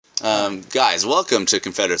Guys, welcome to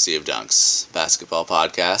Confederacy of Dunks basketball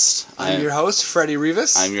podcast. I'm your host, Freddie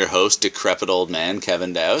Rivas. I'm your host, decrepit old man,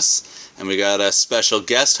 Kevin Dowse. And we got a special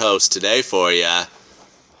guest host today for you.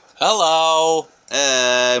 Hello.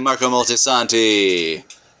 Hey, Marco Moltisanti.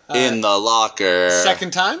 In the locker.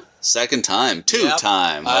 Second time? Second time.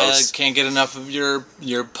 Two-time host. I can't get enough of your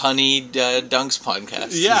punny Dunks podcast.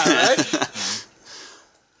 Yeah, right?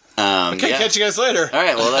 Okay, catch you guys later. All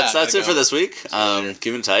right, well, that's it for this week.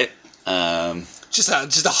 Keep it tight. Just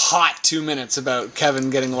a hot 2 minutes about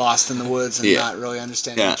Kevin getting lost in the woods and not really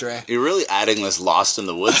understanding Dre. You're really adding this lost in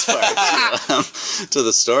the woods part to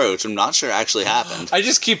the story, which I'm not sure actually happened. I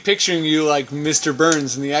just keep picturing you like Mr.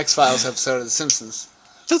 Burns in the X-Files episode of The Simpsons.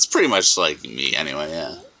 That's pretty much like me anyway,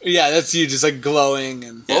 yeah. Yeah, that's you just like glowing.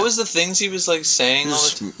 And What was the things he was like saying all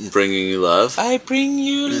the time? Bringing you love. I bring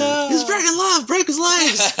you love. He's breaking love. Break his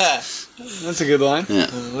legs. That's a good line. Yeah.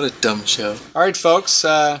 What a dumb show. All right, folks.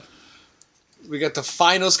 We got the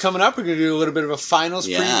finals coming up. We're going to do a little bit of a finals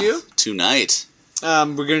preview. Tonight.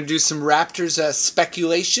 We're going to do some Raptors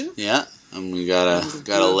speculation. Yeah, and we got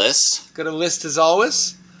a list. Got a list as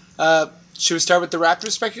always. Should we start with the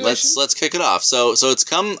Raptors speculation? Let's kick it off. So it's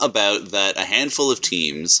come about that a handful of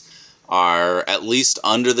teams are at least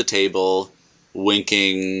under the table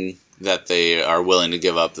winking that they are willing to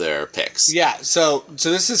give up their picks. Yeah, so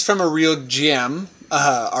this is from a real GM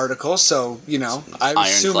article, so, you know, I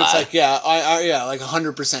assume it's like, like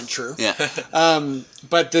 100% true. Yeah.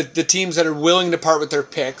 But the teams that are willing to part with their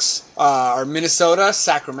picks are Minnesota,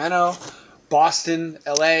 Sacramento, Boston,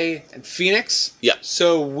 LA, and Phoenix. Yeah.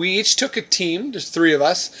 So we each took a team, there's three of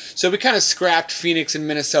us, so we kind of scrapped Phoenix and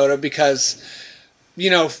Minnesota because, you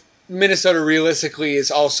know, Minnesota realistically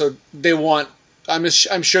is also, I'm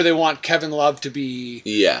sure they want Kevin Love to be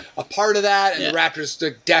a part of that, and the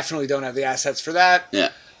Raptors definitely don't have the assets for that. Yeah.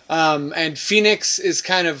 And Phoenix is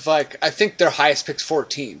kind of like, I think their highest pick's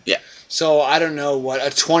 14. Yeah. So I don't know what,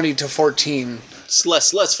 a 20 to 14. It's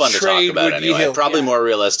less fun to talk about anyway. Probably more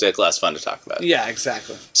realistic, less fun to talk about. Yeah,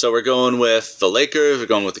 exactly. So we're going with the Lakers, we're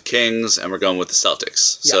going with the Kings, and we're going with the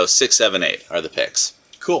Celtics. Yeah. So 6, 7, 8 are the picks.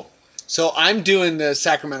 Cool. So I'm doing the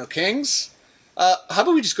Sacramento Kings. How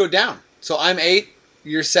about we just go down? So I'm 8,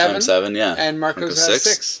 you're 7. I'm 7, yeah. And Marco's at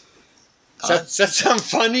 6. Does that sound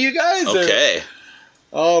fun to you guys? Okay.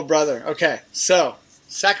 Or? Oh, brother. Okay. So,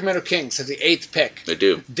 Sacramento Kings have the 8th pick. They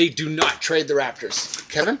do. They do not trade the Raptors.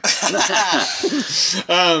 Kevin?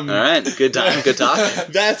 All right. Good time. Good talk.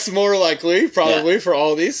 That's more likely, probably, for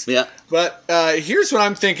all of these. Yeah. But here's what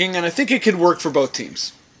I'm thinking, and I think it could work for both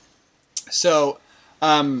teams. So,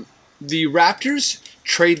 the Raptors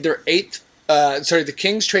trade their 8th... the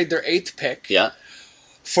Kings trade their 8th pick. Yeah.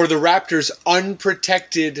 For the Raptors'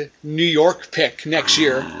 unprotected New York pick next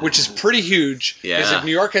year, which is pretty huge. Yeah. Because if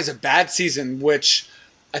New York has a bad season, which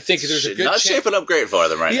I think there's a good chance. Not shaping up great for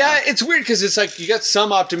them right now. Yeah, it's weird because it's like you got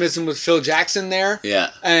some optimism with Phil Jackson there.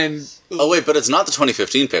 Yeah. And oh, wait, but it's not the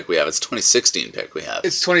 2015 pick we have. It's 2016 pick we have.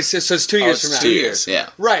 It's 26, so it's 2 years from now. 2 years,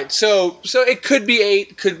 yeah. Right, so it could be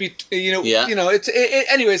 8, could be,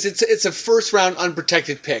 anyways, it's a first-round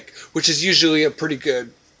unprotected pick, which is usually a pretty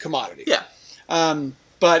good commodity. Yeah.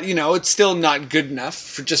 But, it's still not good enough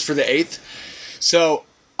for the 8th. So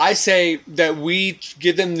I say that we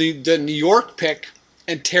give them the New York pick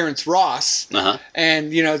and Terrence Ross. Uh-huh.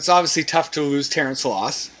 And, it's obviously tough to lose Terrence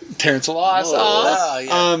Ross.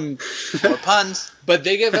 More puns. But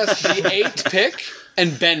they give us the 8th pick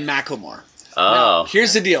and Ben McLemore. Oh. Now,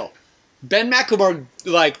 here's the deal. Ben McLemore,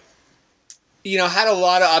 had a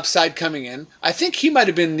lot of upside coming in. I think he might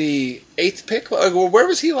have been the 8th pick. Where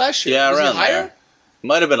was he last year? Yeah, was around he higher? there.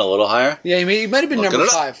 Might have been a little higher. Yeah, he might have been Looking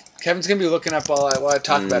number 5. Kevin's going to be looking up while I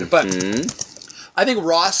talk about it. But I think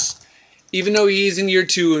Ross, even though he's in year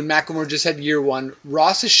 2 and McLemore just had year 1,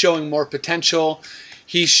 Ross is showing more potential.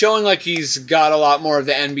 He's showing like he's got a lot more of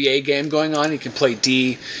the NBA game going on. He can play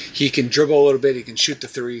D. He can dribble a little bit. He can shoot the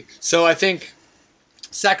 3. So I think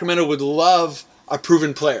Sacramento would love a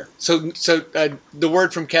proven player. So the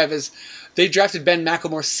word from Kev is they drafted Ben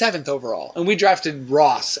McLemore 7th overall, and we drafted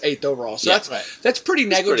Ross 8th overall. So that's pretty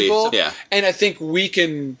negligible. And I think we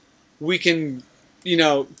can take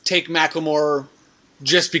McLemore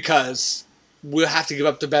just because we'll have to give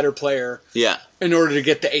up the better player. Yeah. In order to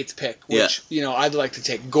get the 8th pick, which I'd like to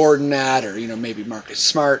take Gordon at, or maybe Marcus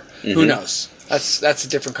Smart. Mm-hmm. Who knows? That's a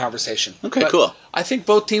different conversation. Okay, cool. I think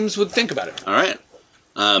both teams would think about it. All right.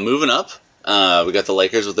 Moving up. We got the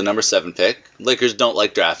Lakers with the number 7 pick. Lakers don't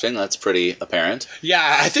like drafting. That's pretty apparent.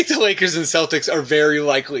 Yeah, I think the Lakers and Celtics are very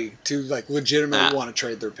likely to legitimately want to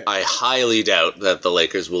trade their pick. I highly doubt that the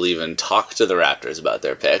Lakers will even talk to the Raptors about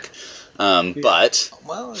their pick. But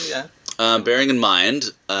well, yeah. Bearing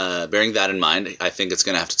that in mind, I think it's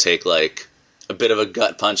going to have to take like a bit of a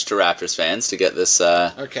gut punch to Raptors fans to get this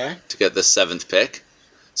Okay. to get this 7th pick.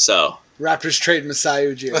 So Raptors trade Masai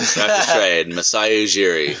Ujiri. Raptors trade Masai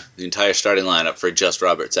Ujiri, the entire starting lineup for just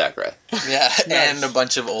Robert Sacre. Yeah, and a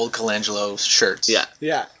bunch of old Colangelo shirts. Yeah,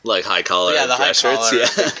 Yeah. like high collar Yeah, the high dress shirts. collar, Yeah.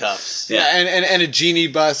 big cuffs. Yeah, and a Genie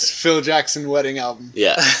Bus Phil Jackson wedding album.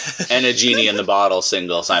 Yeah, and a Genie in the Bottle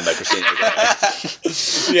single signed by Christina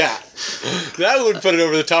Aguilera. Yeah. That would put it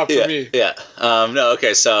over the top for Yeah, me. yeah. No,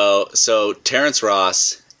 okay, so Terrence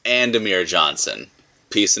Ross and Amir Johnson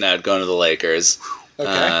piecing out, going to the Lakers.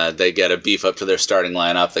 Okay. They get a beef up to their starting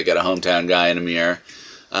lineup. They get a hometown guy in Amir.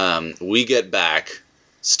 We get back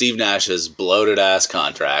Steve Nash's bloated-ass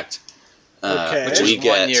contract. Okay. Which we has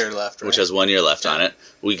get, 1 year left, right? Which has 1 year left on it.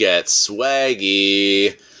 We get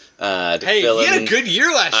Swaggy to Hey, fill he in. had a good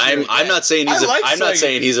year last year. I'm not saying he's I like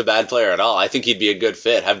Swaggy. he's a bad player at all. I think he'd be a good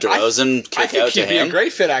fit. Have DeRozan I kick think out he'd to be him. a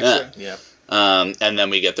great fit, actually. Yeah. And then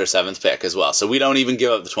we get their 7th pick as well. So we don't even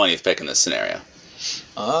give up the 20th pick in this scenario.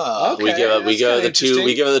 Oh. Okay. We give up that's kinda interesting.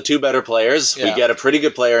 we give up the 2 better players. Yeah. We get a pretty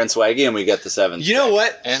good player in Swaggy, and we get the 7th. You know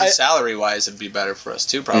what? And salary-wise, it'd be better for us,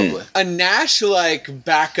 too, probably. A Nash like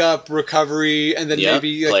backup recovery, and then Yeah,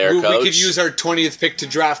 maybe like, player we coach. could use our 20th pick to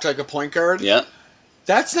draft like a point guard. Yeah.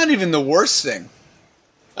 That's not even the worst thing.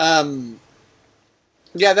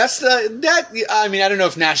 Yeah, that's that. I mean, I don't know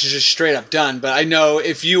if Nash is just straight up done, but I know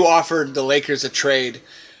if you offered the Lakers a trade,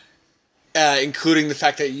 including the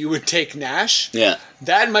fact that you would take Nash, Yeah.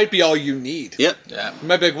 that might be all you need. Yep. Yeah. You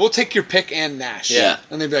might be like, we'll take your pick and Nash. Yeah.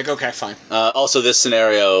 And they'd be like, okay, fine. Also, this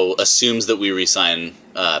scenario assumes that we re-sign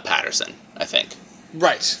Patterson, I think.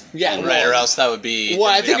 Right. Yeah. And Right, or else that would be... Well,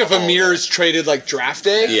 I we'd think have if a hole Amir's traded like draft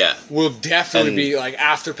day, Yeah. will definitely And- be like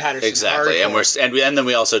after Patterson. Exactly. hardcore. And then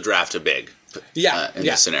we also draft a big Yeah. in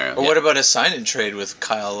yeah. this scenario. Or what about a sign-and-trade with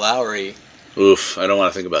Kyle Lowry? Oof, I don't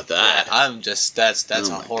want to think about that. I'm just... That's Oh a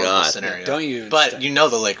my horrible God. scenario. Don't you But start. you know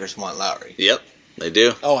the Lakers want Lowry. Yep, they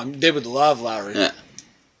do. Oh, they would love Lowry. Yeah.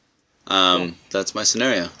 That's my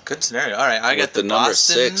scenario. Good scenario. All right, I got the number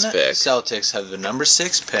Boston 6 pick. Celtics have the number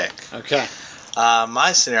 6 pick. Okay.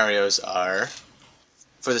 My scenarios are,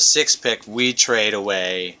 for the 6th pick, we trade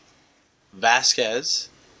away Vasquez,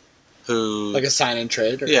 who... Like a sign and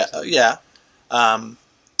trade. Or yeah.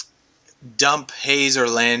 Dump Hayes or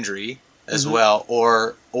Landry as Mm-hmm. well,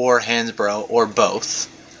 or Hansbrough, or both.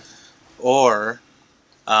 Or,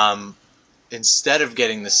 instead of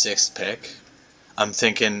getting the 6th pick, I'm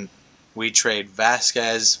thinking we trade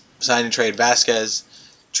Vasquez, sign and trade Vasquez,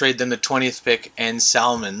 trade them the 20th pick and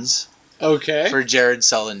Salmons Okay. for Jared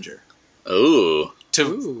Sullinger Ooh. to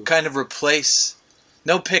Ooh. kind of replace.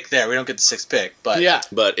 No pick there. We don't get the 6th pick, but yeah.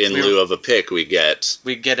 But in lieu of a pick, we get...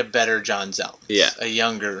 we get a better John Zellman. Yeah. A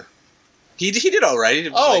younger. He did all right. He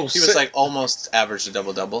was like almost average to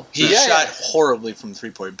double-double. He Yeah, shot yeah. horribly from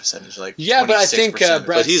three-point percentage. Like Yeah, but I think 26%. Brad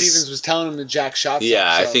But he's- Stevens was telling him to jack shots. Yeah,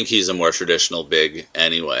 up, I so. think he's a more traditional big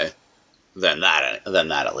anyway. Than that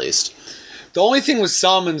at least. The only thing with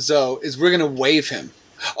Salmons, though, is we're going to waive him.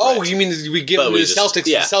 Oh, Right. you mean we give But him we to the just- Celtics?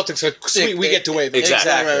 yeah. The Celtics are sweet. We get to waive him.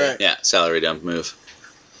 Exactly. Right. Yeah, salary dump move.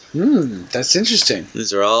 That's interesting.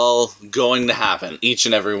 These are all going to happen. Each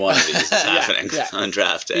and every one of these is happening yeah. on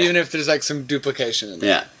draft day. Even if there's like some duplication in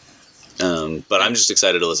there. Yeah. But I'm just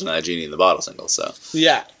excited to listen to that Genie in the Bottle single, so.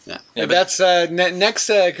 Yeah. Yeah. Yeah, but- That's next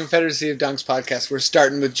Confederacy of Dunks podcast. We're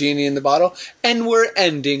starting with Genie in the Bottle, and we're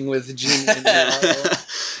ending with Genie in the Bottle.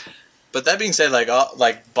 But that being said,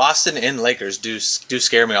 like Boston and Lakers do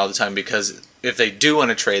scare me all the time, because if they do want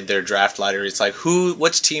to trade their draft lottery, it's like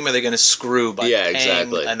which team are they going to screw by Yeah, paying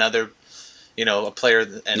exactly. another, a player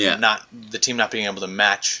and Yeah. not the team not being able to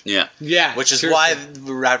match. Yeah. Yeah. Which is seriously. why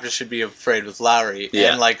the Raptors should be afraid with Lowry.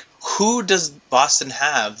 Yeah. And like, who does Boston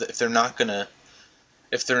have if they're not gonna?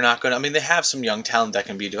 I mean, they have some young talent that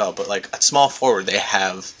can be developed, but like at small forward, they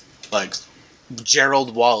have like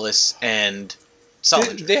Gerald Wallace and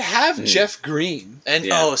Sullinger. They have Jeff Green, And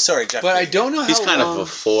Yeah. sorry, Jeff. but I don't know how He's kind long. of a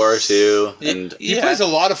 4 too, and He plays a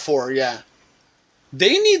lot of 4, yeah.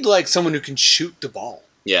 They need like someone who can shoot the ball.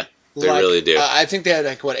 yeah, they Like, really do. I think they had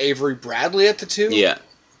like Avery Bradley at the 2. Yeah,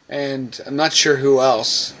 And I'm not sure who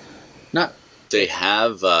else. Not they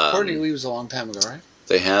have. Courtney Lee was a long time ago, right?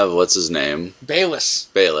 They have what's his name, Bayless.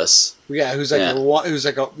 Bayless. Yeah, who's like Yeah. who's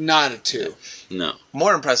like not a 2. No,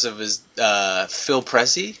 More impressive is Phil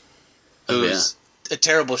Pressey, who's a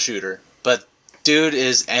terrible shooter, but dude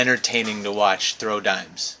is entertaining to watch throw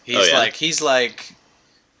dimes. He's Oh, yeah? like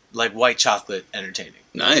like white chocolate entertaining.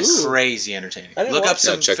 Nice. Crazy entertaining. I didn't Look watch up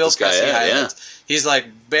some that. Check Phil this guy Pressey out, highlights. He's like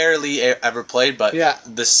barely ever played, but Yeah.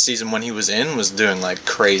 this season when he was in was doing like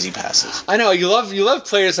crazy passes. I know you love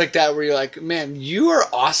players like that where you're like, man, you are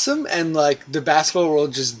awesome, and like the basketball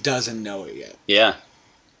world just doesn't know it yet. Yeah.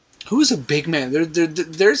 Who is a big man?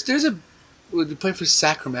 There's a would he play for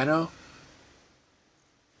Sacramento?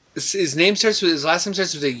 His last name starts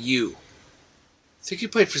with a U. I think he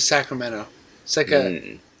played for Sacramento. It's like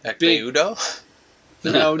a big Udo?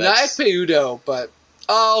 no, not That's- Ekpe Udo, but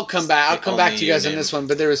I'll come back. I'll the come back to only you guys on name. this one.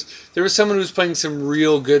 But there was someone who was playing some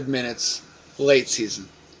real good minutes late season.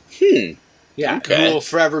 Yeah, Okay. who will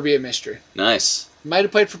forever be a mystery. Nice. Might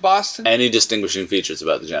have played for Boston. Any distinguishing features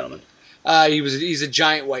about the gentleman? He's a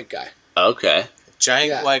giant white guy. Okay. Giant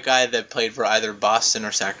Yeah. white guy that played for either Boston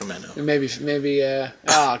or Sacramento. Maybe.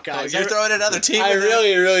 Oh, guys, You're throwing another team. I in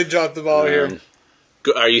there? really dropped the ball here.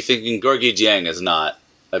 Are you thinking Gorgie Dieng is not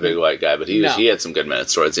a big white guy, but he No. he had some good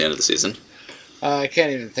minutes towards the end of the season. I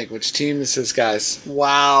can't even think which team this is, guys.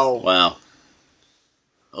 Wow. Wow.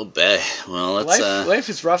 Oh, bae. Well, let's. Life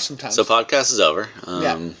is rough sometimes. So podcast is over.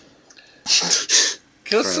 Yeah.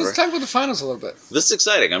 Okay, let's talk about the finals a little bit. This is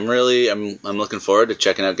exciting. I'm looking forward to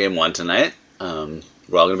checking out Game 1 tonight. We're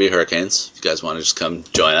all going to be Hurricanes. If you guys want to just come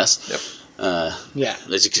join us. Yep. Yeah.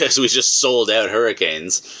 Because we just sold out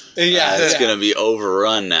Hurricanes. Yeah. It's going to be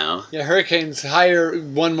overrun now. Yeah, Hurricanes, hire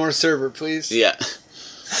one more server, please. Yeah.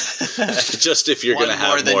 Just if you're One going to have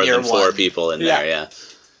more than more year than 4 one. people in Yeah. there,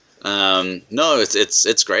 yeah. No,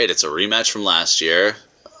 it's great. It's a rematch from last year.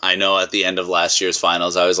 I know at the end of last year's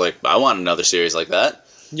finals, I was like, I want another series like that.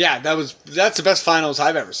 Yeah, that's the best finals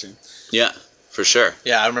I've ever seen. Yeah, for sure.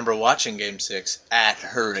 Yeah, I remember watching Game 6 at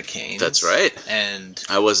Hurricanes. That's right. And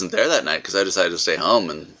I wasn't there that night because I decided to stay home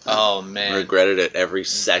and oh man, regretted it every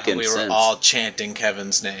second we were since. all chanting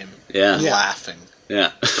Kevin's name, Yeah. and laughing,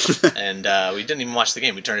 Yeah. and we didn't even watch the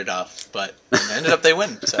game. We turned it off, but it ended up they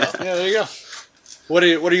win. So Yeah, there you go. What are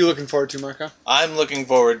you looking forward to, Marco? I'm looking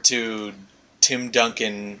forward to Tim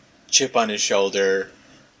Duncan chip on his shoulder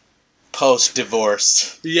post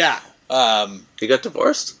divorce. Yeah. He got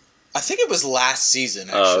divorced? I think it was last season.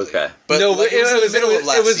 Actually. Oh, okay. But no, like, it was in the middle of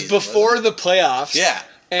last it was season, before wasn't the playoffs. it? Yeah.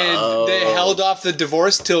 And they held off the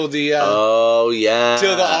divorce till the Oh, yeah.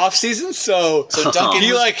 till the off season. So Duncan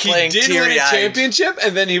he was he playing did win a teary-eyed. championship,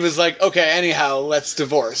 and then he was like, okay, anyhow, let's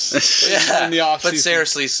divorce. Yeah. In the off But season.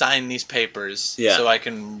 seriously, sign these papers Yeah. so I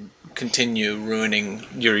can continue ruining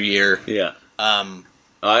your year. Yeah. Um,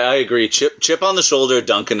 I agree. Chip on the shoulder,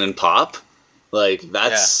 Duncan and Pop. Like,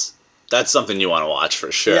 that's something you want to watch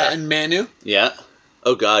for sure. Yeah, and Manu. Yeah.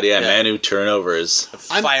 Oh, God, yeah. Yeah. Manu turnovers.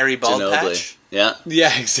 fiery bald Ginobili. patch. Yeah.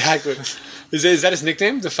 Yeah, exactly. Is that his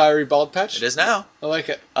nickname, the fiery bald patch? It is now. I like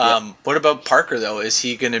it. What about Parker though? Is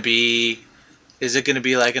it going to be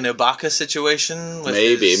like an Ibaka situation? With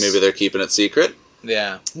Maybe his- they're keeping it secret.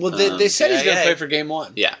 Yeah. Well, they said he's yeah, going to yeah. play for game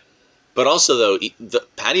 1. Yeah. But also, though,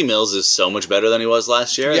 Patty Mills is so much better than he was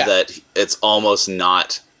last year Yeah. that it's almost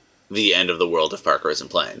not the end of the world if Parker isn't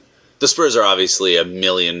playing. The Spurs are obviously a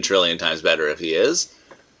million trillion times better if he is.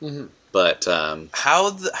 Mm-hmm. But How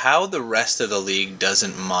the rest of the league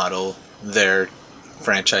doesn't model their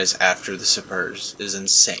franchise after the Spurs is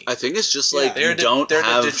insane. I think it's just like They're you don't they're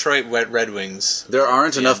have... the Detroit Red Wings. There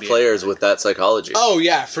aren't the enough NBA. players with that psychology. Oh,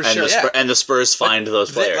 yeah, for and sure. the Spurs find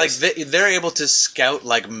those players. They're able to scout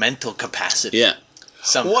like mental capacity. Yeah.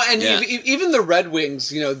 Somehow. Well, and Yeah. even the Red Wings,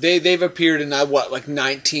 they've appeared in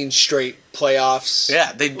 19 straight playoffs.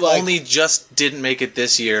 Yeah, they Like- only just didn't make it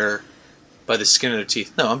this year by the skin of their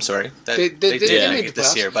teeth. No, I'm sorry. They did did make make it the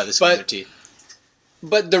this playoffs, year by the skin of but- their teeth.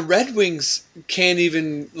 But the Red Wings can't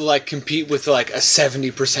even compete with a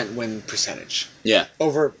 70% win percentage Yeah.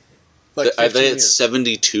 over Are 15 they at years.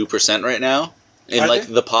 72% right now? In Are they?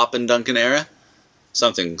 the Pop and Duncan era?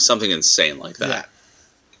 Something insane like that. Yeah,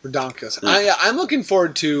 ridiculous. Yeah. I'm looking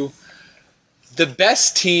forward to the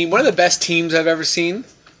best team, one of the best teams I've ever seen,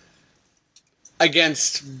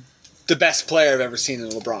 against the best player I've ever seen in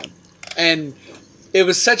LeBron, and it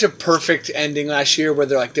was such a perfect ending last year where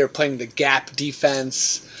they're playing the gap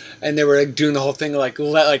defense and they were doing the whole thing like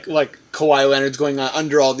Kawhi Leonard's going on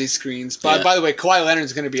under all these screens. Yeah. By the way, Kawhi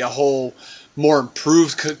Leonard's going to be a whole more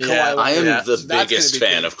improved Kawhi Leonard. I am Yeah. the So that's biggest gonna be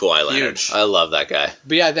fan good. of Kawhi Leonard. Huge. I love that guy.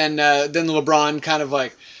 But yeah, then LeBron kind of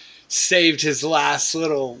saved his last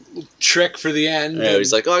little trick for the end. Yeah,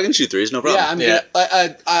 he's like, I can shoot threes, no problem. Yeah,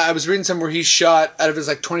 I was reading somewhere he shot out of his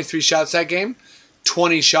 23 shots that game,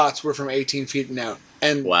 20 shots were from 18 feet and out.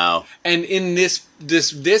 And Wow. And in this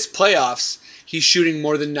playoffs, he's shooting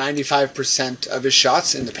more than 95% of his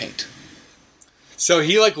shots in the paint. So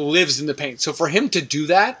he lives in the paint. So for him to do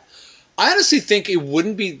that, I honestly think it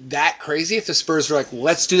wouldn't be that crazy if the Spurs were like,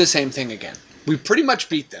 let's do the same thing again. We pretty much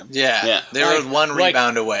beat them. Yeah. They were one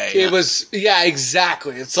rebound away. It was,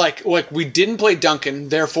 exactly. It's like we didn't play Duncan,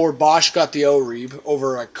 therefore Bosch got the O-Reeb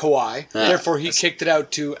over Kawhi. Yeah. Therefore he kicked it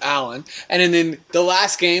out to Allen. And then the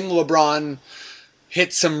last game, LeBron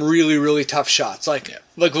hit some really, really tough shots. You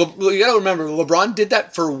got to remember, LeBron did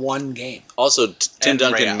that for one game. Also, Tim And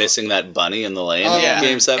Duncan missing that bunny in the lane in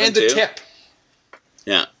Game 7, and the tip.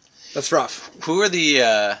 Yeah. That's rough. Who are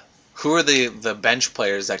the bench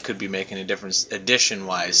players that could be making a difference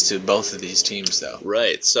addition-wise to both of these teams, though?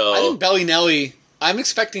 Right, so... I think Bellinelli, I'm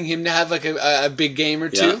expecting him to have a big game or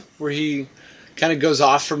two where he kind of goes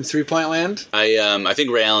off from three-point land. I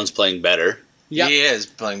think Ray Allen's playing better. Yep. He is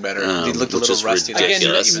playing better. He looked a which little is rusty.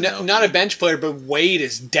 ridiculous. Again, not a bench player, but Wade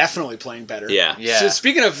is definitely playing better. Yeah. Yeah. So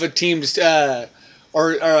speaking of teams or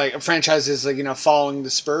like franchises following the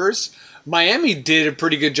Spurs, Miami did a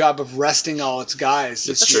pretty good job of resting all its guys.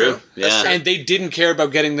 It's true. Yeah. And they didn't care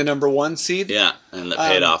about getting the number 1 seed. Yeah, and that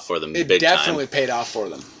paid off for them It big definitely time. paid off for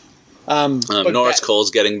them. Norris Cole's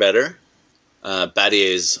getting better.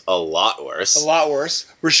 Battier's a lot worse. A lot worse.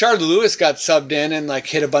 Richard Lewis got subbed in and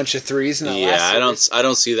hit a bunch of threes in the last series. I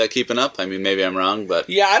don't see that keeping up. I mean, maybe I'm wrong, but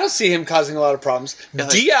Yeah, I don't see him causing a lot of problems.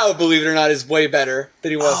 Diao, believe it or not, is way better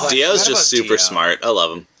than he was last year. Diao's just super Diao? smart. I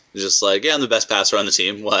love him. He's just I'm the best passer on the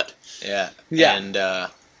team. What? Yeah. Yeah. And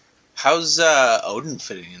how's Odin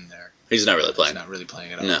fitting in there? He's not really playing. He's not really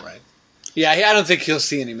playing at all, No. right? Yeah, I don't think he'll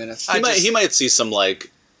see any minutes. He might see some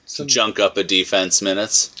junk up a defense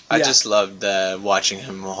minutes. I Yeah. just loved watching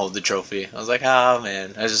him hold the trophy. I was like, oh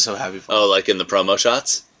man, I was just so happy for him. Oh, like in the promo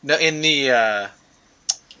shots? No, in the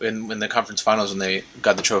in the conference finals when they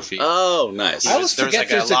got the trophy. Oh, nice. I always there was forget like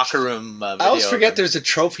a there's a- locker room video. I always forget of him. there's a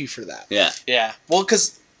trophy for that. Yeah. Yeah, well,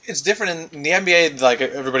 because it's different in the NBA.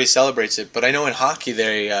 Everybody celebrates it, but I know in hockey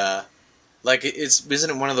they isn't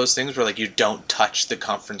it one of those things where you don't touch the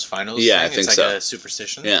conference finals? Yeah, thing? I think it's so. a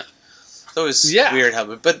superstition. Yeah. So it's Yeah. weird how,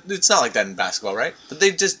 but it's not like that in basketball, right? But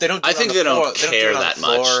they don't. Do I it think on the they don't floor. care do it on that the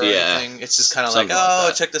floor much, or yeah. anything. It's just kind of Something like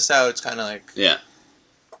that. check this out. It's kind of like Yeah.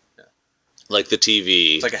 Like the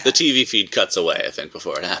TV, It's like a- the TV feed cuts away, I think,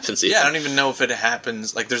 before it happens. I don't even know if it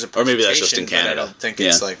happens. There's a Or maybe that's just in presentation, but Canada. I don't think Yeah.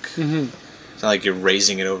 it's it's not like you're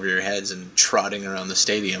raising it over your heads and trotting around the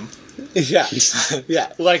stadium. Yeah, yeah,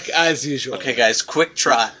 as usual. Okay, guys, quick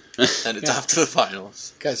trot, and it's off to the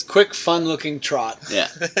finals. Guys, quick, fun-looking trot Yeah.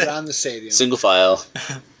 around the stadium. Single file.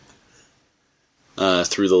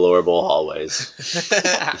 Through the lower bowl hallways.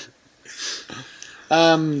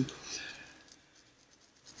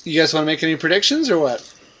 You guys want to make any predictions or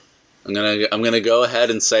what? I'm gonna go ahead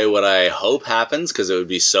and say what I hope happens because it would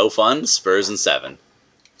be so fun. Spurs in 7.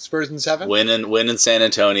 Spurs in 7? Win in San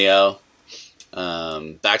Antonio.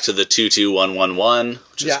 Back to the 2-2-1-1-1,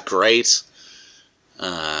 which is great.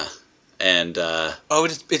 Oh,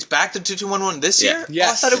 it's back to 2-2-1-1 this Yeah. year? Yes.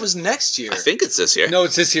 Oh, I thought it was next year. I think it's this year. No,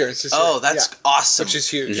 it's this year. It's this year. Oh, that's awesome. Which is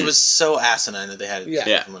huge. It was so asinine that they had it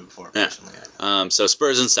Yeah. from before. Yeah. Personally. So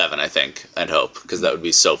Spurs in 7, I think. I'd hope because that would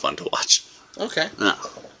be so fun to watch. Okay. Yeah.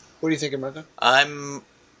 What are you thinking, Marco? I'm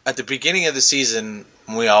at the beginning of the season.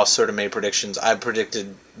 We all sort of made predictions. I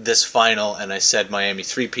predicted this final, and I said Miami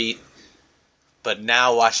 3-peat. But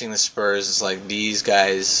now watching the Spurs, it's like these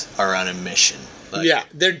guys are on a mission. Yeah,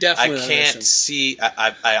 they're definitely I on a can't mission. see. I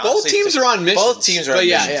Both honestly teams think- are on missions. Both teams are but on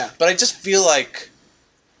yeah, missions. yeah. But I just feel like,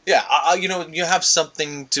 you have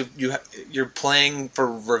something to you're playing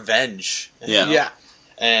for revenge. Yeah. Yeah.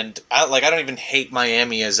 And I don't even hate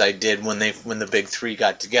Miami as I did when the big three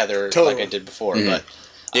got together, Totally. like I did before. Mhm. But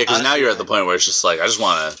Yeah, because now honestly, you're at the point where it's just I just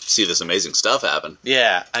want to see this amazing stuff happen.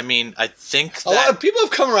 yeah, I mean, I think A lot that of people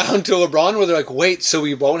have come around to LeBron where they're like, wait, so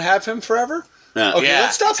we won't have him forever? Yeah. Okay, Yeah,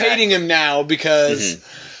 let's stop exactly. hating him now because,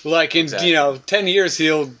 in Exactly. 10 years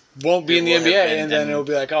won't be It in the will have NBA, been, and then and- it'll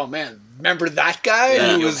be like, oh man, remember that guy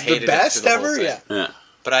Yeah. who You'll was hate the it through best the whole ever? thing. Yeah. Yeah.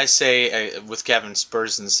 But I say with Kevin,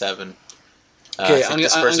 Spurs in 7. Okay, I think I'm the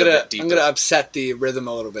Spurs are a bit deeper. gonna upset the rhythm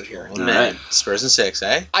a little bit here. Oh, man. Alright. Spurs in 6,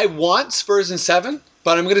 eh? I want Spurs in 7,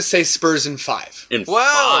 but I'm gonna say Spurs in 5. In Whoa!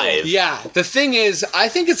 5. Yeah, the thing is, I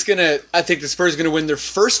think the Spurs are gonna win their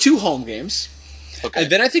first 2 home games, Okay.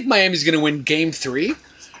 and then I think Miami's gonna win Game 3.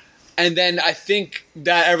 And then I think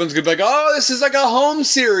that everyone's going to be like, oh, this is like a home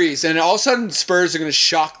series. And all of a sudden, Spurs are going to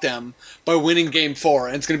shock them by winning Game 4.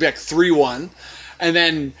 And it's going to be like 3-1. And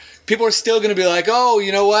then people are still going to be like, oh,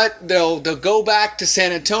 you know what? They'll go back to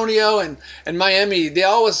San Antonio and Miami.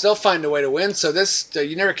 They'll find a way to win. So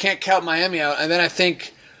you never can't count Miami out. And then I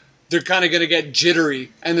think they're kind of going to get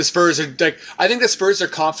jittery. And the Spurs are I think the Spurs, their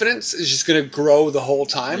confidence is just going to grow the whole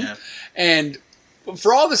time. Yeah. And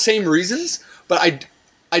for all the same reasons, but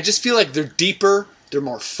I just feel like they're deeper. They're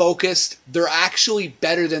more focused. They're actually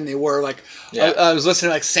better than they were. Like I was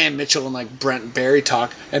listening to like Sam Mitchell and like Brent Barry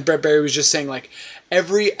talk, and Brent Barry was just saying like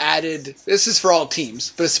every added. This is for all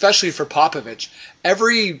teams, but especially for Popovich.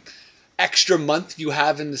 Every extra month you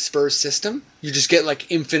have in the Spurs system, you just get like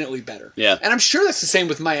infinitely better. Yeah, and I'm sure that's the same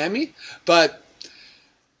with Miami, but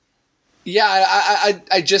yeah,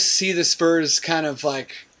 I just see the Spurs kind of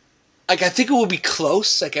like I think it will be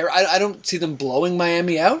close. Like I don't see them blowing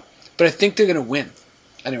Miami out, but I think they're gonna win.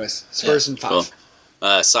 Anyways, Spurs in 5. Cool.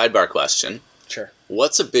 Sidebar question. Sure.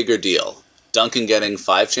 What's a bigger deal? Duncan getting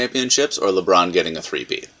 5 championships or LeBron getting a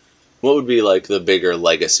 3-peat? What would be like the bigger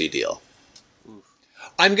legacy deal?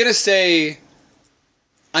 I'm gonna say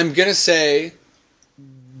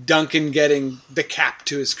Duncan getting the cap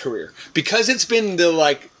to his career. Because it's been the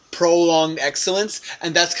like prolonged excellence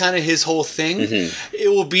and that's kind of his whole thing. Mm-hmm. It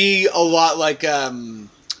will be a lot like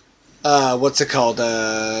what's it called?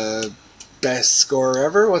 Best scorer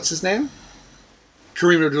ever. What's his name?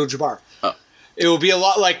 Kareem Abdul-Jabbar. Oh. It will be a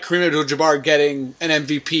lot like Kareem Abdul-Jabbar getting an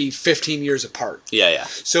MVP 15 years apart. Yeah.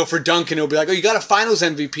 So for Duncan, it'll be like, oh, you got a Finals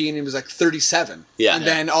MVP, and he was like 37. Yeah. And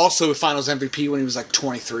then also a Finals MVP when he was like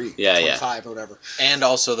 23, 25, or whatever. And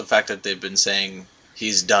also the fact that they've been saying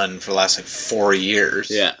he's done for the last like 4 years.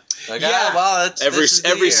 Yeah. Like, well, every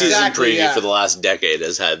season exactly, preview for the last decade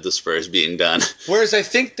has had the Spurs being done. Whereas I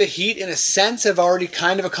think the Heat, in a sense, have already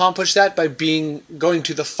kind of accomplished that by going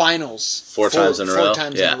to the finals four times in a row.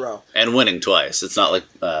 In a row. And winning twice. It's not like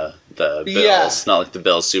the Bills, not like the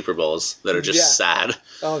Bills Super Bowls that are just sad.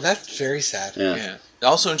 Oh, that's very sad. Yeah.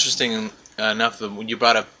 Also interesting enough that when you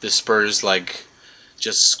brought up the Spurs, like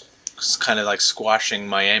just kind of like squashing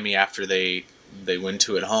Miami after they win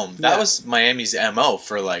 2 at home. That was Miami's MO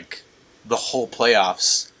for like the whole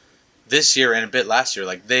playoffs this year and a bit last year.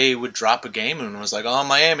 Like they would drop a game and was like, oh,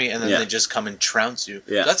 Miami, and then they just come and trounce you.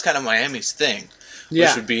 Yeah. So that's kind of Miami's thing,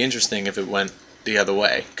 which would be interesting if it went the other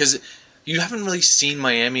way. Because you haven't really seen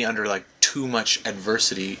Miami under like too much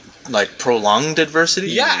adversity, like prolonged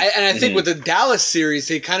adversity. Yeah, and I think with the Dallas series,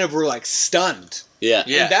 they kind of were like stunned. Yeah.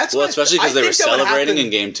 And that's especially because they were celebrating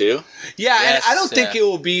in game 2. Yeah, and I don't think it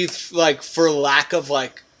will be like for lack of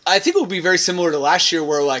like. I think it will be very similar to last year,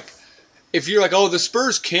 where like if you're like, oh, the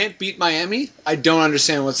Spurs can't beat Miami, I don't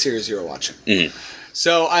understand what series you were watching. Mm-hmm.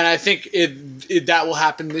 So, and I think that will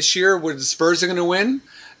happen this year, where the Spurs are going to win,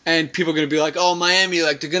 and people are going to be like, oh, Miami,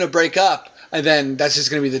 like they're going to break up. And then that's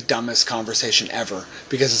just going to be the dumbest conversation ever,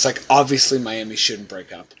 because it's like obviously Miami shouldn't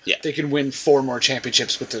break up. Yeah. They can win 4 more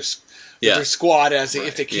championships with their squad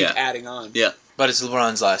if they keep adding on. Yeah. But it's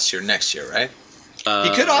LeBron's last year next year, right? He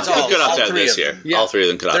could opt out. He could opt out this year. Yeah. All 3 of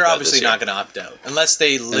them could opt out. They're obviously not going to opt out unless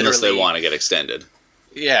they want to get extended.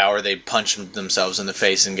 Yeah, or they punch themselves in the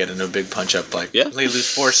face and get into a big punch up. Like they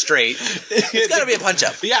lose 4 straight. It's got to be a punch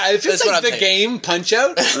up. Yeah, if it's like the game punch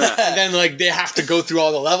out, and then like they have to go through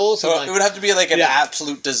all the levels. So it would have to be like an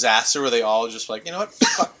absolute disaster where they all just like, you know what,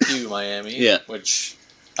 fuck you, Miami. Yeah, which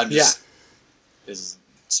I'm just is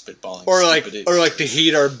spitballing. Or like the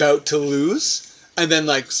Heat are about to lose. And then,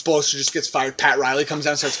 like, Spoelstra just gets fired. Pat Riley comes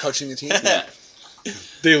down and starts coaching the team. Yeah.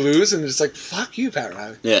 They lose, and it's like, fuck you, Pat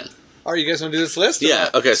Riley. Yeah. All right, you guys want to do this list? Yeah,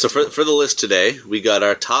 okay, so for the list today, we got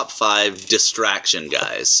our top 5 distraction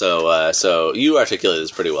guys. So you articulated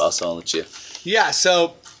this pretty well, so I'll let you... Yeah,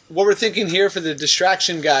 so what we're thinking here for the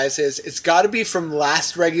distraction guys is it's got to be from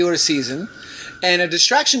last regular season. And a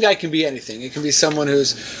distraction guy can be anything. It can be someone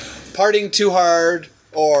who's partying too hard,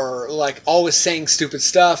 or like always saying stupid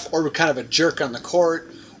stuff, or kind of a jerk on the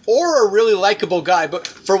court, or a really likable guy. But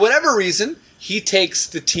for whatever reason, he takes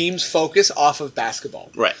the team's focus off of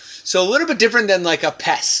basketball. Right. So a little bit different than like a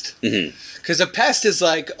pest. Because a pest is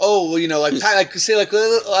like, oh, well, you know, like say like,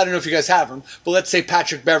 I don't know if you guys have him, but let's say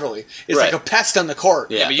Patrick Beverly is like a pest on the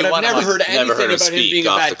court. Yeah, but I've never heard anything about him being a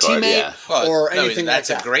bad teammate or anything like that.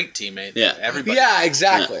 That's a great teammate. Yeah, everybody. Yeah,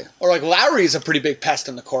 exactly. Yeah. Or like Lowry is a pretty big pest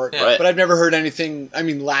on the court, but I've never heard anything. I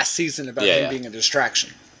mean, last season about him being a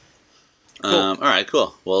distraction. Cool. All right,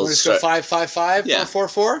 cool. Well, let's go 5-5-5,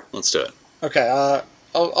 4-4-4. Let's do it. Okay,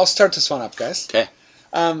 I'll start this one up, guys. Okay.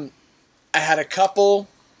 I had a couple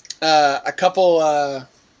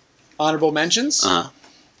honorable mentions.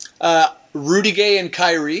 Rudy Gay and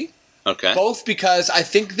Kyrie. Okay. Both because I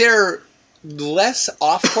think they're less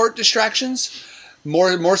off-court distractions,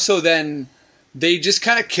 more so than they just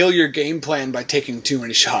kind of kill your game plan by taking too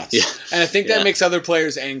many shots. Yeah. And I think that makes other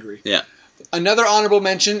players angry. Yeah. Another honorable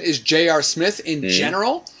mention is J.R. Smith in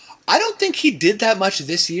general. I don't think he did that much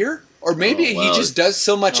this year. Or maybe he just does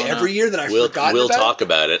so much every year that I forgot about it. We'll talk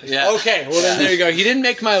about it. Yeah. Okay, well then there you go. He didn't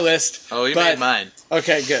make my list. Oh, he made mine.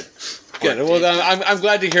 Okay, good. Well, then I'm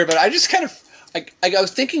glad to hear about it. I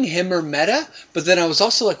was thinking him or Meta, but then I was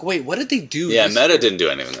also like, wait, what did they do? Yeah, this Meta year? didn't do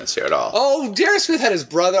anything this year at all. Oh, J.R. Smith had his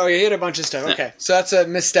brother. Oh, he had a bunch of stuff. Okay, so that's a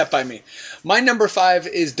misstep by me. My number 5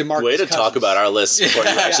 is DeMarcus Way to Cousins. talk about our list before you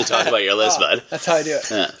actually talk about your list, bud. That's how I do it.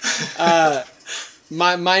 Yeah.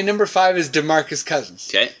 My number 5 is DeMarcus Cousins.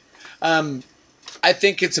 Okay. I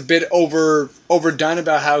think it's a bit overdone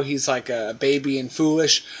about how he's like a baby and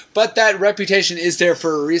foolish, but that reputation is there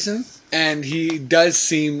for a reason, and he does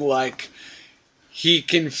seem like he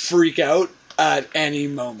can freak out at any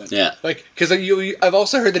moment. Yeah. Like, because I've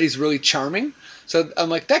also heard that he's really charming, so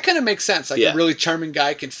I'm like, that kind of makes sense. Like, a really charming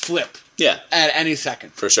guy can flip at any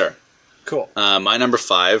second. For sure. Cool. My number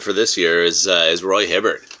 5 for this year is Roy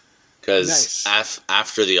Hibbert. Because Nice.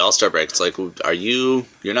 after the All-Star break, it's like, you're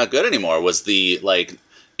not good anymore.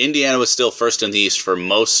 Indiana was still first in the East for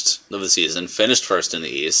most of the season, finished first in the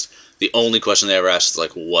East. The only question they ever asked is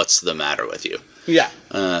like, what's the matter with you? Yeah.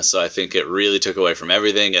 So I think it really took away from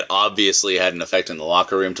everything. It obviously had an effect in the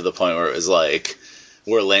locker room to the point where it was like,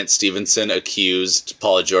 where Lance Stevenson accused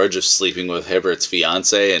Paul George of sleeping with Hibbert's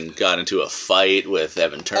fiance and got into a fight with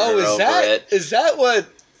Evan Turner over it. Is that what...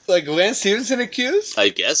 Like Lance Stevenson accused? I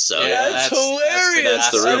guess so. Yeah, that's hilarious.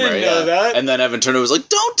 That's the rumor. I didn't know that. And then Evan Turner was like,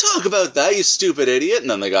 "Don't talk about that, you stupid idiot!" And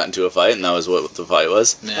then they got into a fight, and that was what the fight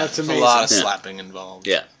was. Yeah, that's amazing. A lot of slapping involved.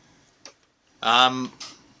 Yeah.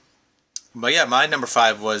 But yeah, my number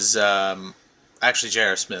 5 was actually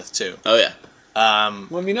J.R. Smith too. Oh yeah.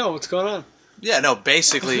 Let me know what's going on. Yeah, no,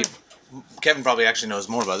 basically, Kevin probably actually knows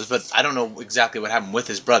more about this, but I don't know exactly what happened with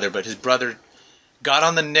his brother. But his brother got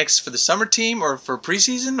on the Knicks for the summer team or for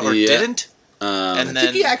preseason or didn't. I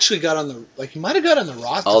think he actually got on the he might have got on the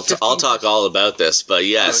roster. I'll talk all about this, but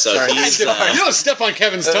yeah. He's you don't step on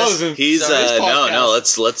Kevin's toes. He's no.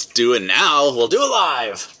 Let's do it now. We'll do it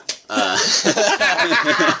live.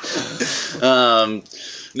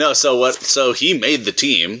 No. So he made the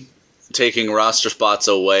team, taking roster spots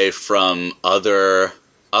away from other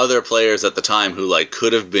players at the time who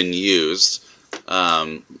could have been used.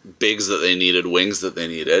 Bigs that they needed, wings that they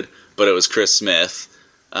needed, but it was Chris Smith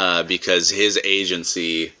because his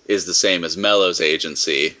agency is the same as Melo's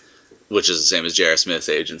agency, which is the same as J.R. Smith's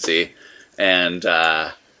agency, and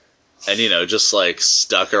just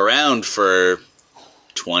stuck around for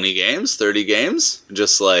 20 games, 30 games,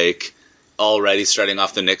 just already starting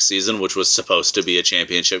off the Knicks season, which was supposed to be a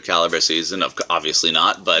championship caliber season, obviously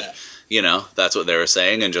not, but that's what they were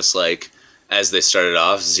saying, and just as they started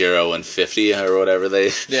off 0-50 or whatever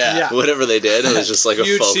whatever they did, it was just a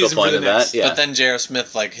focal point of that. Yeah. But then J.R.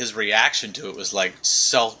 Smith, his reaction to it was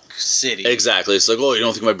Sulk City. Exactly. It's you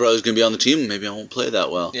don't think my brother's gonna be on the team? Maybe I won't play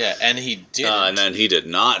that well. Yeah, and he did. And then he did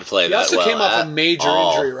not play that well. He also came off a major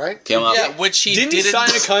injury, right? Came off. Yeah, which he didn't sign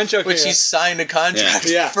a contract. Which he signed a contract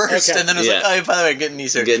first, and then it was oh, by the way, get knee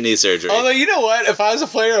surgery. Get knee surgery. Although you know what, if I was a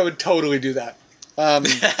player, I would totally do that. All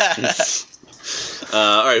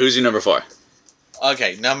right, who's your number 4?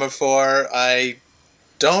 Okay, number 4, I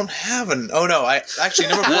don't have an... Oh, no,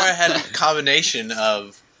 number 4, I had a combination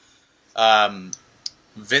of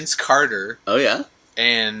Vince Carter... Oh, yeah?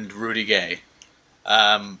 ...and Rudy Gay.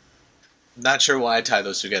 Not sure why I tied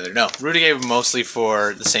those together. No, Rudy Gay mostly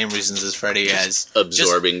for the same reasons as Freddie, as...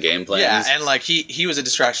 Absorbing game plans. Yeah, and he was a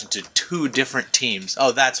distraction to 2 different teams.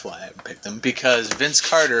 Oh, that's why I picked them. Because Vince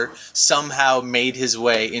Carter somehow made his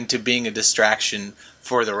way into being a distraction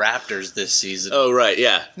for the Raptors this season. Oh, right,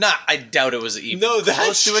 yeah. I doubt it was even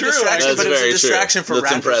close to a distraction, but it was a distraction for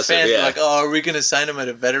That's Raptors impressive, fans. yeah. Are we going to sign him at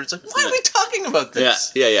a veteran? It's why are we talking about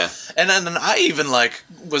this? Yeah. And then I even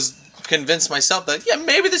was convinced myself that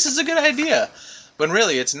maybe this is a good idea, when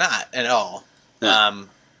really it's not at all.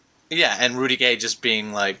 Yeah. And Rudy Gay just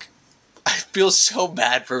being I feel so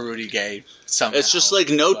bad for Rudy Gay somehow. It's just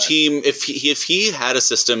team. If he had a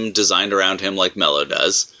system designed around him like Melo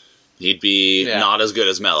does, he'd be not as good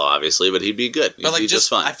as Melo, obviously, but he'd be good. He'd be just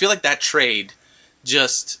fine. I feel like that trade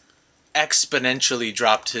just exponentially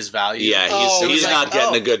dropped his value. Yeah, he's not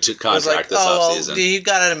getting a good contract this offseason. He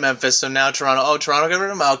got out of Memphis, so now Toronto. Oh, Toronto got rid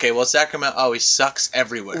of him? Okay, well, Sacramento. Oh, he sucks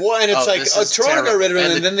everywhere. Well, and it's Toronto got rid of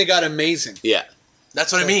him, and then they got amazing. Yeah.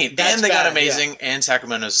 That's what I mean. And they got amazing, and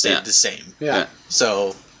Sacramento stayed the same. Yeah.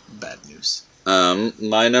 So, bad news.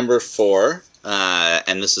 My number 4,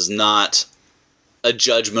 and this is not a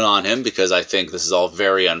judgment on him because I think this is all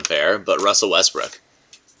very unfair, but Russell Westbrook.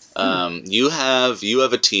 You have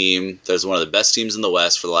a team. There's one of the best teams in the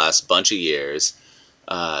West for the last bunch of years.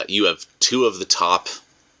 You have 2 of the top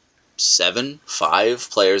 5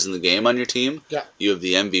 players in the game on your team. Yeah. You have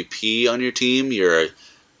the MVP on your team. You're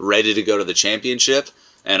ready to go to the championship,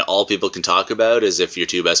 and all people can talk about is if your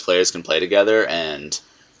 2 best players can play together, and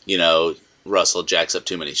Russell jacks up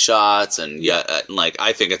too many shots, and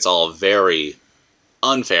I think it's all very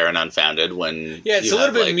unfair and unfounded when it's a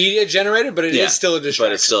little bit media generated, but it is still a distraction.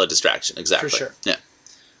 But it's still a distraction, exactly. For sure. Yeah.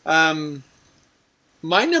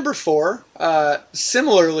 My number 4,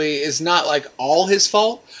 similarly, is not like all his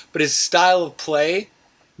fault, but his style of play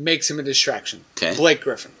makes him a distraction. Okay. Blake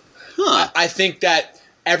Griffin. Huh. I think that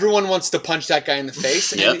everyone wants to punch that guy in the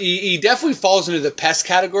face, Yep. and he definitely falls into the pest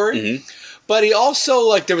category. Mm-hmm. But he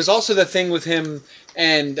also, there was also the thing with him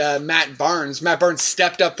and Matt Barnes. Matt Barnes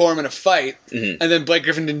stepped up for him in a fight, Mm-hmm. and then Blake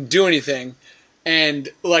Griffin didn't do anything. And,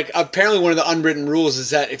 apparently one of the unwritten rules is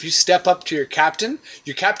that if you step up to your captain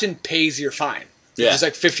pays your fine. Yeah. It's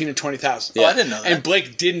like 15 to 20,000. Oh, I didn't know that. And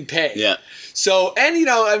Blake didn't pay. Yeah. So, and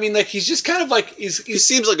he's just kind of He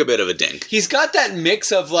seems like a bit of a dink. he's got that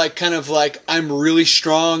mix of I'm really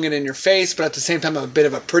strong and in your face, but at the same time I'm a bit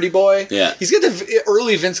of a pretty boy. Yeah. He's got the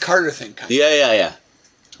early Vince Carter thing kind of. Yeah.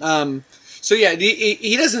 So yeah,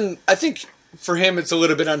 he doesn't. I think for him it's a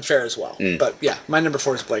little bit unfair as well. But yeah, my number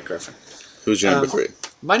 4 is Blake Griffin. Who's your number 3?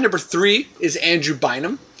 My number 3 is Andrew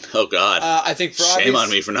Bynum. Oh, God. I think for Shame on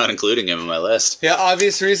me for not including him in my list. Yeah,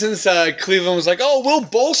 obvious reasons. Cleveland was like, "Oh, we'll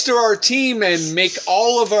bolster our team and make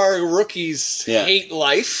all of our rookies hate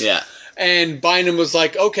life." Yeah. And Bynum was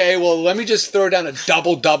like, "Okay, well, let me just throw down a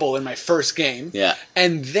double-double in my first game." Yeah.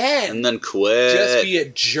 And then quit. just be a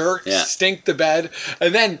jerk, Yeah. stink the bed.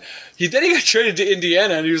 And then he got traded to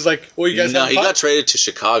Indiana, and he was like, "Well, you guys No, have he fun?" got traded to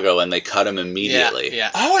Chicago, and they cut him immediately. Yeah.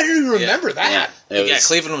 Oh, I didn't even remember that.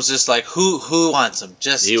 Cleveland was just like, who wants him?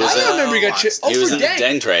 I don't remember he got traded. Oh, He was for in the Deng.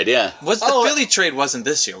 Deng trade, yeah. Was the Philly trade wasn't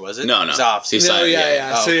this year, was it? No. It was off He season. No, signed,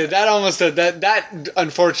 yeah. Oh, So okay. that almost that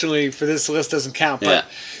unfortunately for this list doesn't count. But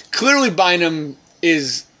clearly Bynum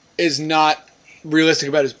is not realistic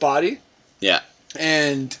about his body, Yeah.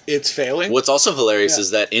 and it's failing. What's also hilarious Yeah.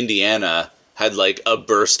 is that Indiana had a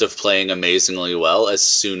burst of playing amazingly well as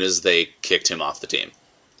soon as they kicked him off the team.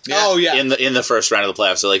 Yeah. Oh yeah, In the first round of the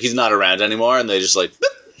playoffs. So he's not around anymore, and they just boop,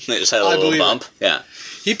 they just had a little believe bump. it. Yeah.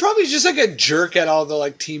 he probably is just like a jerk at all the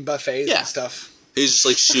team buffets and stuff. He's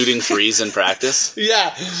just shooting threes in practice.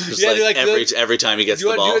 Yeah, Just yeah. every time he gets Do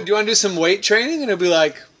the ball. you want to do some weight training? And he'll be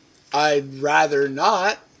like, I'd rather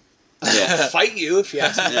not Yeah. fight you if you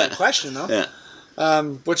ask me that question though. Yeah.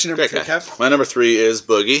 What's your number Great 3, guy. Kev? My number 3 is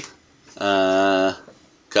Boogie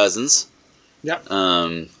Cousins. Yep.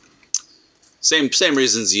 Same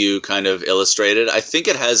reasons you kind of illustrated. I think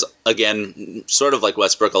it has, again, sort of like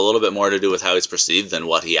Westbrook, a little bit more to do with how he's perceived than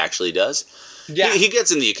what he actually does. Yeah. He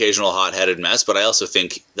gets in the occasional hot-headed mess, but I also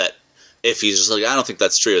think that if he's just I don't think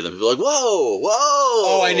that's true, then people are like, whoa,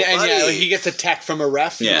 Oh, and buddy. he gets a tech from a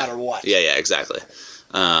ref no matter what. Yeah, exactly.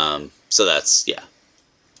 So that's,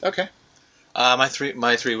 Okay. My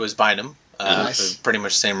three was Bynum. Nice. For pretty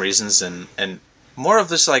much the same reasons, and more of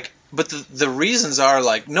this but the reasons are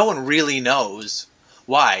no one really knows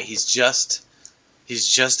why. He's just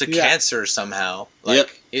a cancer somehow.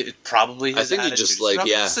 It probably. I think he just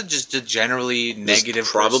just a generally negative.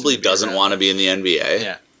 Probably person to be doesn't around. want to be in the NBA.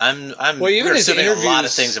 Yeah, I'm. Even his assuming interviews, a lot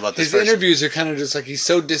of things about this. His person. interviews are kind of just he's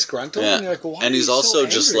so disgruntled, and you're like, well, why and are he's you also so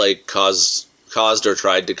just angry? caused or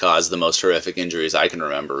tried to cause the most horrific injuries I can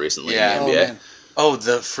remember recently Yeah. in the NBA. man. Oh,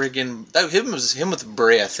 the friggin' him with the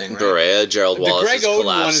Berea thing, right? Berea, Gerald The Wallace's Greg Oden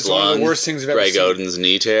one collapsed is one of the lung, worst things I've ever Greg seen. Oden's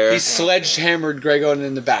knee tear. He sledgehammered Greg Oden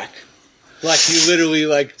in the back, he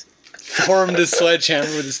literally formed a sledgehammer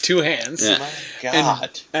with his 2 hands. Yeah. My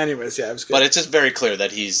God. Anyways, yeah, it was good. But it's just very clear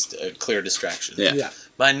that he's a clear distraction. Yeah.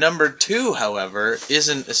 My number 2, however,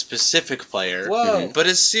 isn't a specific player, Whoa. but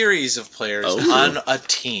a series of players on a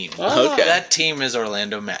team. Oh. Okay. That team is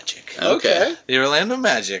Orlando Magic. Okay. The Orlando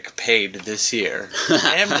Magic paid this year,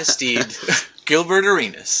 amnestied Gilbert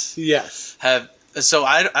Arenas. Yes. So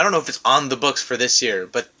I don't know if it's on the books for this year,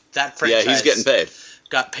 but that franchise Yeah, he's getting paid.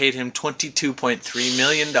 got paid him $22.3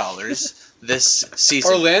 million this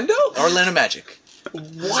season. Orlando Magic.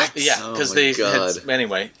 What? Yeah, Oh because my God.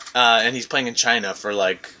 anyway, and he's playing in China for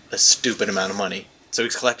a stupid amount of money, so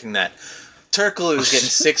he's collecting that. Turkoglu's getting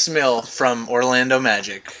 $6 million from Orlando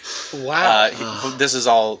Magic. Wow. This is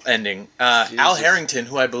all ending. Al Harrington,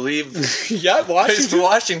 who I believe Yeah, plays Washington. for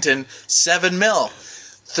Washington, $7 million.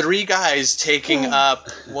 3 guys taking up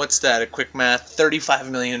what's that? A quick math: $35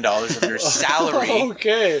 million of your salary.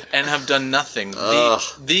 Okay. And have done nothing. Ugh.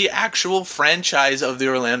 The actual franchise of the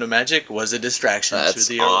Orlando Magic was a distraction That's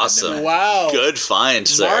to the Orlando awesome. Magic. Wow. Good find,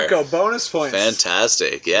 sir. Marco, bonus points.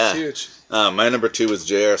 Fantastic. Yeah. That's huge. My number 2 was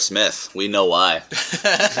J.R. Smith. We know why.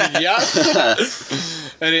 Yeah.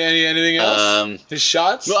 Anything else? His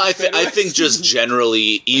shots? Well, I think just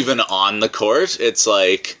generally, even on the court, it's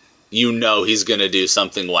you know he's going to do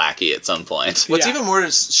something wacky at some point. What's even more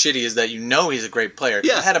shitty is that you know he's a great player.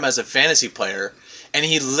 Yeah. I had him as a fantasy player, and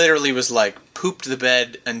he literally was like pooped the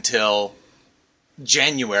bed until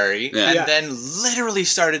January, and then literally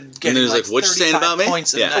started getting like "What you saying about me?"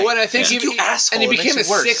 points a night. Well, I think you asshole, and he became a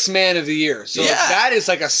worse. 6th man of the year. So that is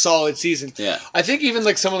like a solid season. Yeah. I think even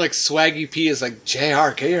like someone like Swaggy P is like,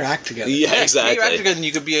 JR, get your act together. Yeah, exactly. Get your act together, and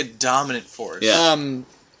you could be a dominant force. Yeah.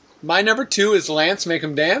 My number 2 is Lance, make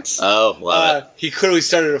him dance. Oh, love it. He clearly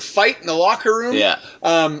started a fight in the locker room. Yeah.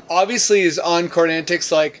 Obviously, his on-court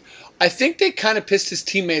antics, like, I think they kind of pissed his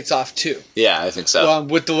teammates off too. Yeah, I think so.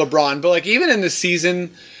 With the LeBron. But, like, even in the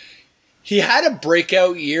season, he had a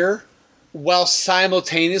breakout year while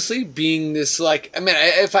simultaneously being this, like, I mean,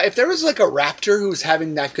 if there was, like, a Raptor who was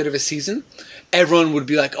having that good of a season, everyone would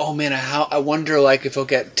be like, oh, man, I wonder, like, if he'll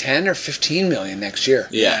get 10 or 15 million next year.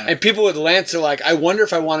 Yeah. And people with Lance are like, I wonder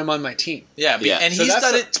if I want him on my team. Yeah, and so he's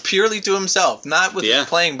done it purely to himself, not with his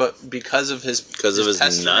playing, but because of his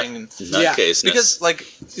nutcaseness. Because, like,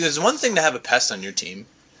 there's one thing to have a pest on your team.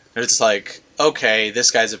 It's like, okay, this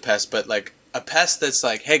guy's a pest, but, like, a pest that's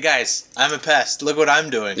like, hey, guys, I'm a pest. Look what I'm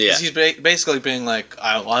doing. Yeah. He's basically being like,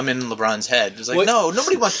 I'm in LeBron's head. It's like, no,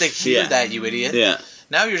 nobody wants to hear that, you idiot. Yeah.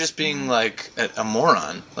 Now you're just being, like, a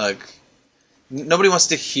moron. Like, nobody wants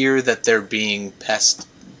to hear that they're being pested.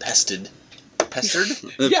 Pestered?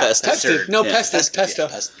 Pested. No, pested. Pesto.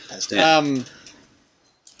 Pested.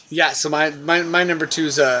 Yeah, so my number 2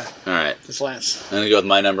 is All right. Lance. I'm going to go with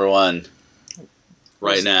my number 1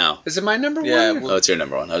 right now. Is it my number 1? Oh, it's your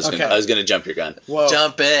number 1. I was going to jump your gun. Whoa.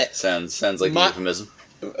 Jump it. Sounds like a euphemism.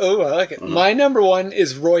 Oh, I like it. Mm-hmm. My number 1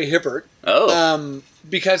 is Roy Hibbert. Oh.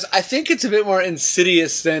 Because I think it's a bit more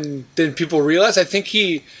insidious than people realize. I think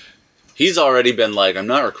he's already been like, I'm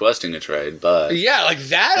not requesting a trade, but... Yeah, like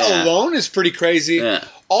that alone is pretty crazy. Yeah.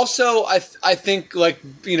 Also, I think, like,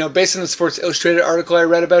 you know, based on the Sports Illustrated article I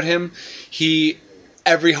read about him,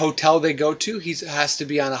 every hotel they go to, he has to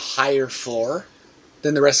be on a higher floor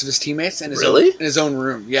than the rest of his teammates in his own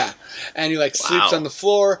room. Yeah. And he like sleeps on the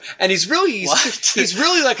floor, and he's really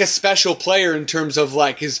like a special player in terms of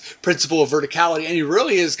like his principle of verticality, and he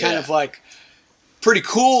really is kind of like pretty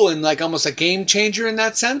cool and like almost a game changer in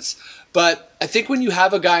that sense. But I think when you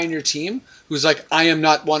have a guy in your team who's like, I am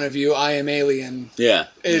not one of you, I am alien. Yeah.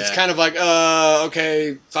 It's kind of like,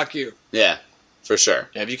 okay, fuck you. Yeah. For sure.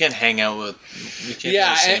 Yeah, if you can't hang out with...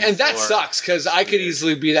 and that sucks, because I could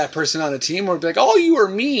easily be that person on a team where it'd be like, oh, you are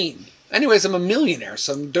mean. Anyways, I'm a millionaire,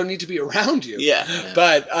 so I don't need to be around you. Yeah.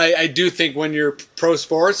 But I do think when you're pro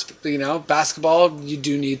sports, you know, basketball, you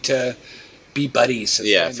do need to be buddies.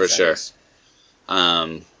 Yeah, for sure.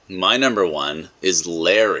 My number 1 is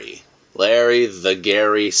Larry. Larry the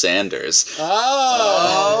Gary Sanders.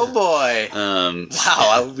 Oh boy.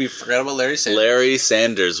 Wow, we forgot about Larry Sanders. Larry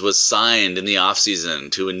Sanders was signed in the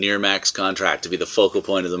offseason to a near-max contract to be the focal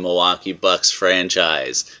point of the Milwaukee Bucks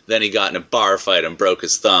franchise. Then he got in a bar fight and broke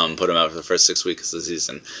his thumb, put him out for the first 6 weeks of the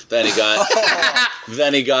season. Then he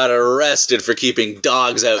got arrested for keeping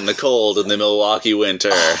dogs out in the cold in the Milwaukee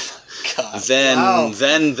winter. God.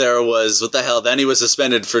 Then there was, what the hell, then he was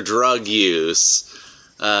suspended for drug use.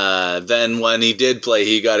 Then when he did play,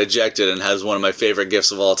 he got ejected and has one of my favorite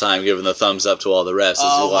gifts of all time, giving the thumbs up to all the refs as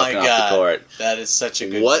he's walking off the court. That is such a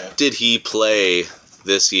good What did he play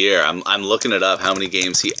this year? I'm looking it up, how many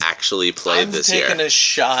games he actually played this year. I'm taking a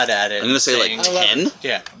shot at it. I'm going to say like 10?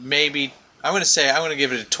 Yeah, maybe. I'm going to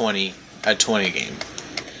give it a 20 game.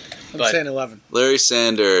 I'm saying 11. Larry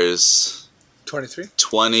Sanders... 23?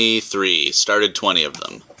 23. Started 20 of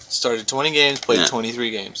them. Started 20 games, played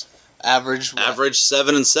 23 games. Average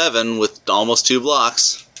 7-7 with almost 2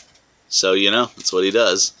 blocks. So, you know, that's what he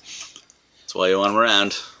does. That's why you want him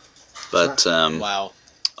around. But, wow.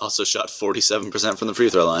 Also shot 47% from the free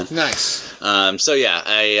throw line. Nice. So, yeah,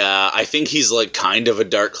 I think he's, like, kind of a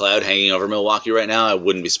dark cloud hanging over Milwaukee right now. I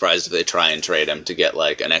wouldn't be surprised if they try and trade him to get,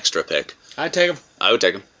 like, an extra pick. I'd take him. I would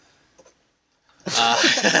take him.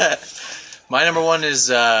 My number 1 is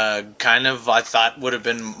kind of, I thought would have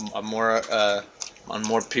been a more on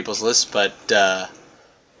more people's lists, but a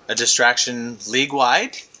distraction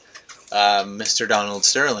league-wide, Mr. Donald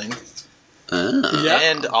Sterling.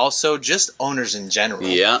 And also just owners in general.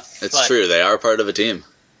 Yeah, it's true. They are part of a team.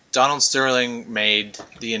 Donald Sterling made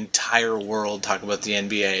the entire world talk about the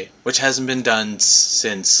NBA, which hasn't been done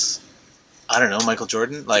since, I don't know, Michael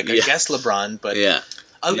Jordan? Like, I guess LeBron, but... Yeah.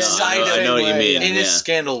 Outside I know what you mean. In his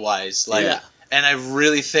scandal-wise. And I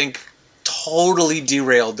really think totally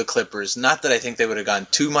derailed the Clippers. Not that I think they would have gone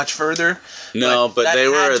too much further. No, but they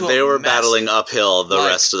were battling uphill the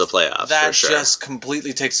rest of the playoffs, that for sure. just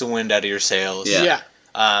completely takes the wind out of your sails. Yeah.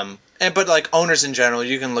 And But like owners in general,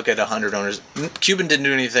 you can look at 100 owners. Cuban didn't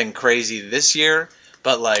do anything crazy this year,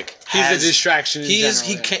 but like he's a distraction.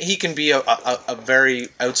 He can be a very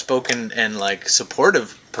outspoken and like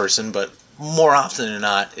supportive person, but more often than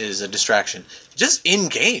not is a distraction. Just in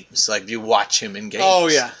games, like you watch him in games. Oh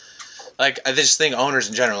yeah. Like I just think owners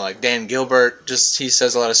in general, like Dan Gilbert, he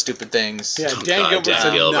says a lot of stupid things. Yeah, Dan Gilbert's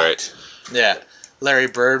a nut. Yeah. Larry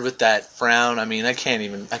Bird with that frown. I mean, I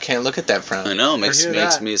can't look at that frown. I know, makes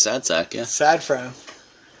me a sad sack, yeah. Sad frown.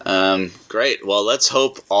 Great. Well, let's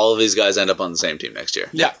hope all of these guys end up on the same team next year.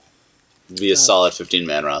 Yeah. Be a solid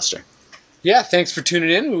 15-man roster. Yeah, thanks for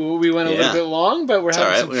tuning in. We went a little bit long, but we're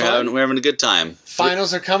having some fun. We're having a good time.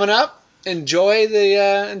 Finals are coming up. Enjoy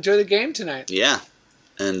the game tonight. Yeah.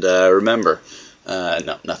 And remember,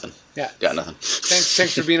 no, nothing. Yeah. Got nothing.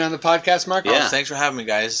 Thanks for being on the podcast, Mark. Yeah. Oh, thanks for having me,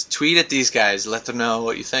 guys. Tweet at these guys. Let them know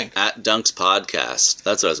what you think. At Dunks Podcast.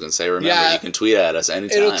 That's what I was going to say. Remember, you can tweet at us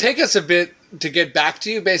anytime. It'll take us a bit to get back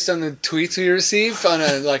to you based on the tweets we receive on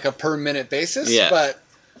a per minute basis. Yeah. But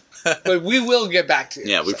we will get back to you.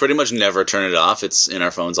 Yeah, we pretty much never turn it off. It's in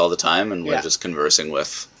our phones all the time, and we're just conversing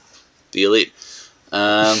with the elite. Cool.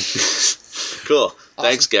 Awesome.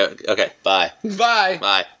 Thanks, okay, bye. Bye.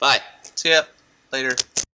 Bye. Bye. See ya. Later.